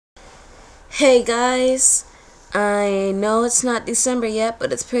Hey guys, I know it's not December yet,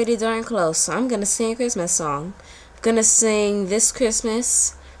 but it's pretty darn close, so I'm gonna sing a Christmas song. I'm gonna sing This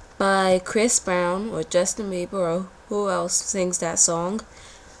Christmas by Chris Brown or Justin Bieber or who else sings that song.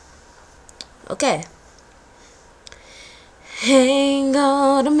 Okay. Hang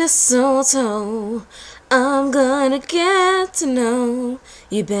on the mistletoe, I'm gonna get to know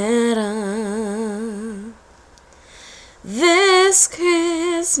you better this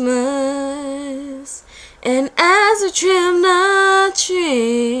Christmas. And as we trim the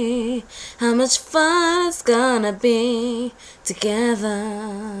tree, how much fun it's gonna be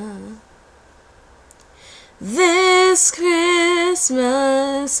together. This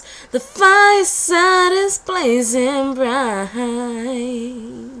Christmas, the fireside is blazing bright.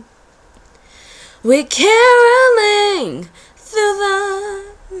 We're caroling through the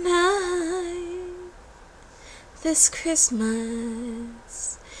night. This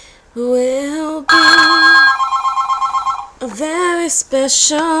Christmas will be a very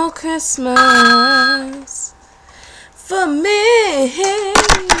special Christmas for me.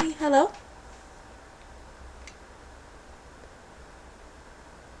 Hello?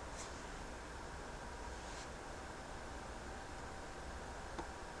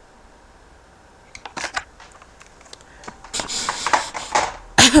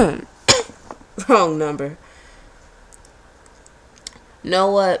 Wrong number.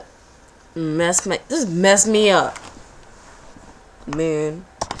 Know what? This messed me up. Man.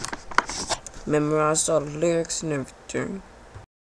 Memorized all the lyrics and everything.